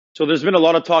So there's been a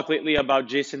lot of talk lately about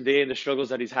JDay and the struggles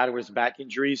that he's had with his back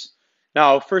injuries.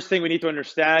 Now, first thing we need to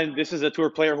understand, this is a tour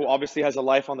player who obviously has a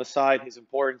life on the side. His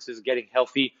importance is getting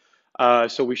healthy.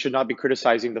 So we should not be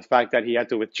criticizing the fact that he had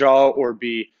to withdraw or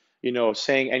be,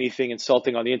 saying anything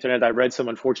insulting on the internet. I read some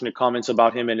unfortunate comments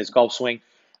about him and his golf swing.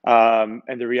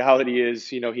 And the reality is,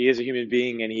 he is a human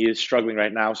being and he is struggling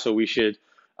right now. So we should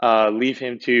leave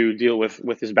him to deal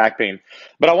with his back pain.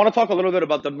 But I want to talk a little bit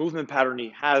about the movement pattern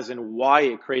he has and why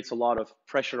it creates a lot of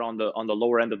pressure on the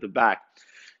lower end of the back.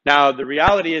 Now, the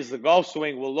reality is the golf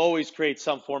swing will always create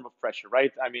some form of pressure,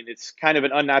 right? I mean, it's kind of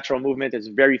an unnatural movement. It's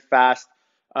very fast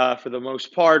for the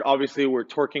most part. Obviously, we're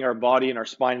torquing our body and our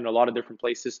spine in a lot of different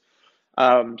places.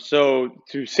 So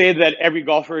to say that every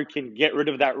golfer can get rid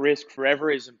of that risk forever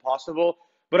is impossible.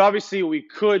 But obviously, we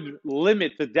could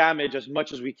limit the damage as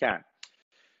much as we can.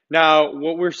 Now,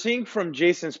 what we're seeing from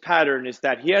Jason's pattern is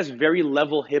that he has very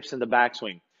level hips in the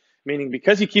backswing, meaning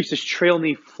because he keeps his trail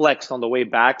knee flexed on the way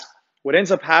back, what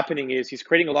ends up happening is he's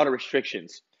creating a lot of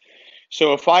restrictions.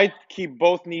 So if I keep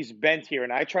both knees bent here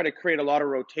and I try to create a lot of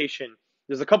rotation,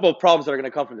 there's a couple of problems that are going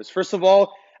to come from this. First of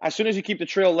all, as soon as you keep the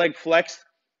trail leg flexed,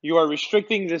 you are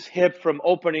restricting this hip from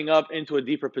opening up into a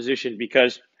deeper position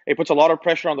because it puts a lot of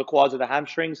pressure on the quads of the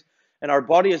hamstrings, and our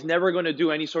body is never going to do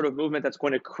any sort of movement that's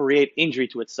going to create injury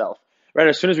to itself. Right?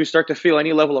 As soon as we start to feel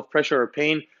any level of pressure or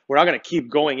pain, we're not going to keep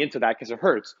going into that because it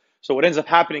hurts. So what ends up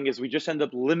happening is we just end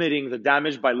up limiting the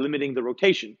damage by limiting the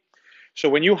rotation. So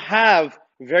when you have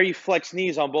very flexed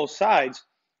knees on both sides,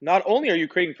 not only are you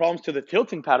creating problems to the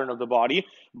tilting pattern of the body,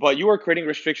 but you are creating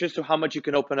restrictions to how much you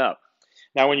can open up.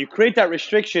 Now, when you create that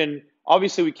restriction,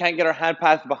 obviously we can't get our hand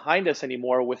path behind us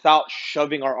anymore without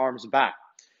shoving our arms back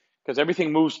because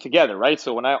everything moves together, right?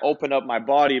 So when I open up my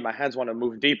body, my hands want to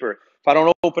move deeper. If I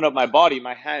don't open up my body,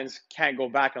 my hands can't go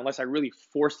back unless I really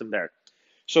force them there.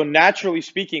 So naturally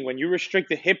speaking, when you restrict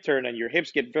the hip turn and your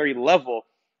hips get very level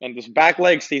and this back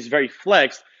leg stays very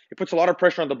flexed, it puts a lot of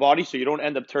pressure on the body so you don't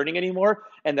end up turning anymore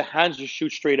and the hands just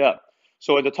shoot straight up.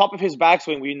 So at the top of his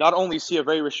backswing, we not only see a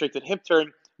very restricted hip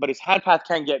turn, but his hand path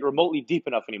can't get remotely deep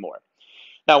enough anymore.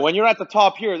 Now, when you're at the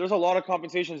top here, there's a lot of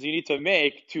compensations you need to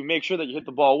make sure that you hit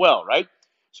the ball well, right?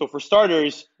 So for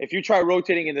starters, if you try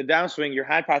rotating in the downswing, your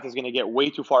hand path is going to get way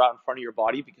too far out in front of your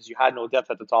body because you had no depth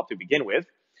at the top to begin with.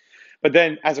 But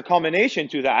then as a combination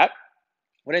to that,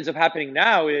 what ends up happening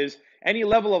now is any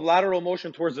level of lateral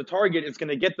motion towards the target is going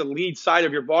to get the lead side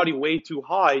of your body way too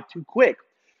high, too quick.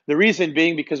 The reason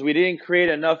being because we didn't create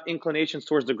enough inclinations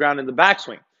towards the ground in the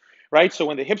backswing, right? So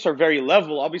when the hips are very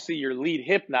level, obviously your lead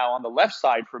hip now on the left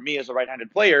side, for me as a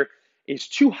right-handed player, is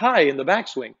too high in the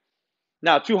backswing.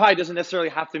 Now, too high doesn't necessarily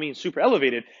have to mean super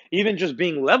elevated. Even just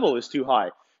being level is too high.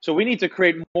 So we need to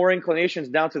create more inclinations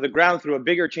down to the ground through a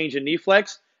bigger change in knee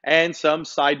flex and some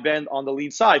side bend on the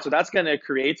lead side. So that's going to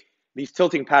create these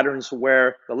tilting patterns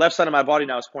where the left side of my body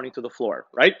now is pointing to the floor,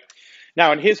 right?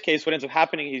 Now, in his case, what ends up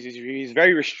happening is he's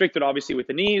very restricted, obviously, with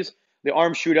the knees. The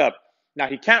arms shoot up. Now,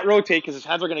 he can't rotate because his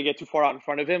hands are going to get too far out in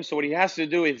front of him. So what he has to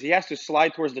do is he has to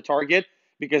slide towards the target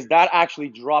because that actually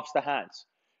drops the hands,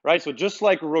 right? So just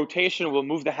like rotation will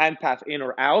move the hand path in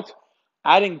or out,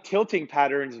 adding tilting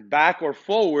patterns back or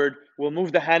forward will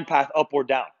move the hand path up or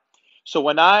down. So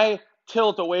when I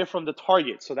tilt away from the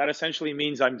target, so that essentially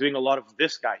means I'm doing a lot of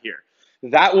this guy here,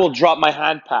 that will drop my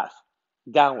hand path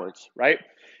downwards, right?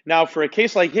 Now, for a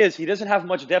case like his, he doesn't have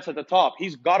much depth at the top.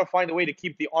 He's got to find a way to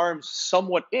keep the arms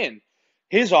somewhat in.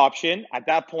 His option at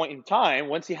that point in time,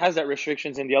 once he has that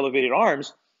restrictions in the elevated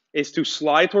arms, is to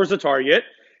slide towards the target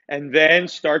and then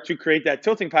start to create that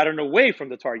tilting pattern away from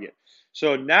the target.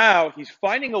 So now he's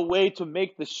finding a way to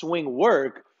make the swing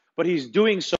work, but he's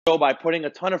doing so by putting a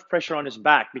ton of pressure on his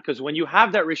back because when you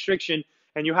have that restriction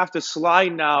and you have to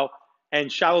slide now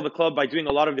and shallow the club by doing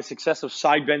a lot of this excessive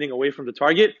side bending away from the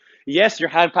target, yes, your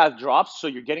hand path drops, so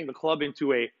you're getting the club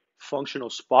into a functional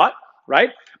spot, right?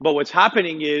 But what's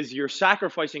happening is you're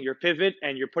sacrificing your pivot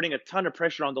and you're putting a ton of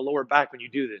pressure on the lower back when you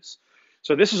do this.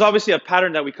 So this is obviously a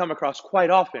pattern that we come across quite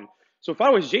often. So if I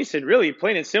was Jason, really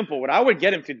plain and simple, what I would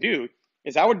get him to do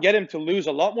is I would get him to lose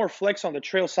a lot more flex on the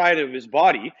trail side of his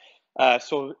body,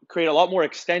 so create a lot more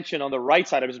extension on the right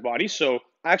side of his body. So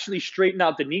actually straighten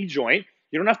out the knee joint.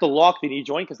 You don't have to lock the knee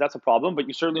joint because that's a problem, but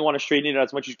you certainly want to straighten it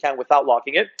as much as you can without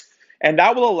locking it. And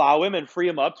that will allow him and free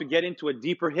him up to get into a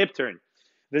deeper hip turn.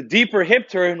 The deeper hip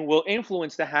turn will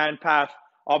influence the hand path,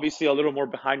 obviously a little more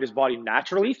behind his body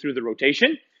naturally through the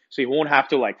rotation. So he won't have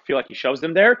to feel like he shoves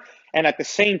them there. And at the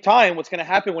same time, what's going to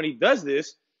happen when he does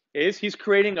this is he's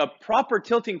creating a proper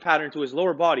tilting pattern to his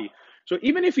lower body. So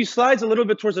even if he slides a little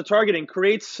bit towards the target and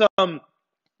creates some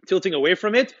tilting away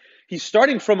from it, he's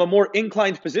starting from a more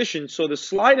inclined position. So the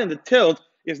slide and the tilt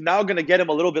is now going to get him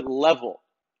a little bit level,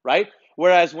 right?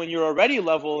 Whereas when you're already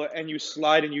level and you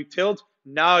slide and you tilt,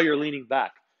 now you're leaning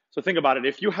back. So think about it.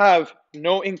 If you have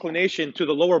no inclination to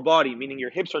the lower body, meaning your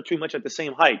hips are too much at the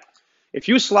same height, if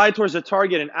you slide towards the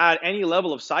target and add any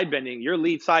level of side bending, your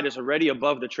lead side is already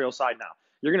above the trail side now.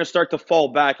 You're going to start to fall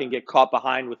back and get caught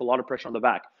behind with a lot of pressure on the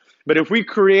back. But if we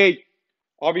create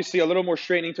obviously a little more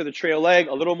straightening to the trail leg,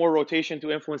 a little more rotation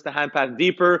to influence the hand path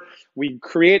deeper, we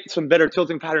create some better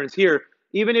tilting patterns here.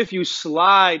 Even if you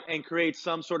slide and create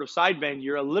some sort of side bend,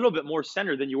 you're a little bit more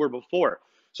centered than you were before.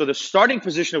 So the starting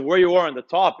position of where you are on the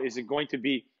top is going to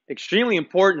be extremely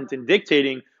important in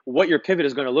dictating what your pivot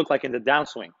is going to look like in the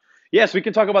downswing. Yes, we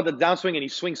can talk about the downswing and he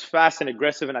swings fast and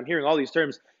aggressive, and I'm hearing all these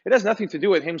terms. It has nothing to do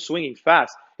with him swinging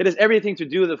fast. It has everything to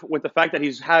do with the fact that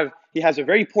he has a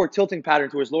very poor tilting pattern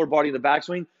to his lower body in the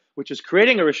backswing, which is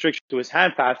creating a restriction to his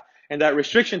hand path, and that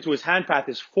restriction to his hand path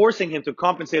is forcing him to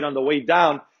compensate on the way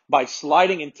down by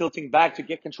sliding and tilting back to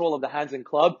get control of the hands and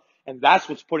club, and that's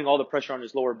what's putting all the pressure on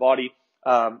his lower body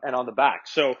and on the back.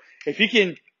 So if he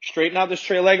can straighten out this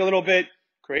trail leg a little bit,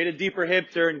 create a deeper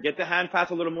hip turn, get the hand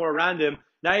path a little more around him,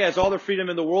 now he has all the freedom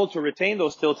in the world to retain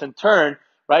those tilts and turn,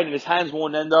 right? And his hands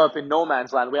won't end up in no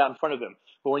man's land way out in front of him.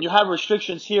 But when you have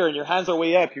restrictions here and your hands are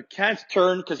way up, you can't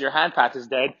turn because your hand path is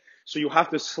dead. So you have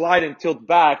to slide and tilt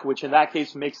back, which in that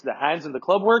case makes the hands and the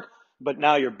club work. But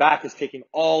now your back is taking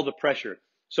all the pressure.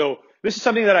 So this is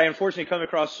something that I unfortunately come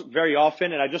across very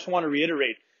often. And I just want to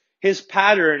reiterate, his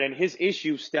pattern and his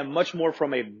issues stem much more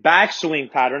from a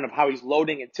backswing pattern of how he's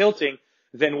loading and tilting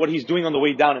than what he's doing on the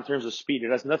way down in terms of speed.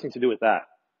 It has nothing to do with that.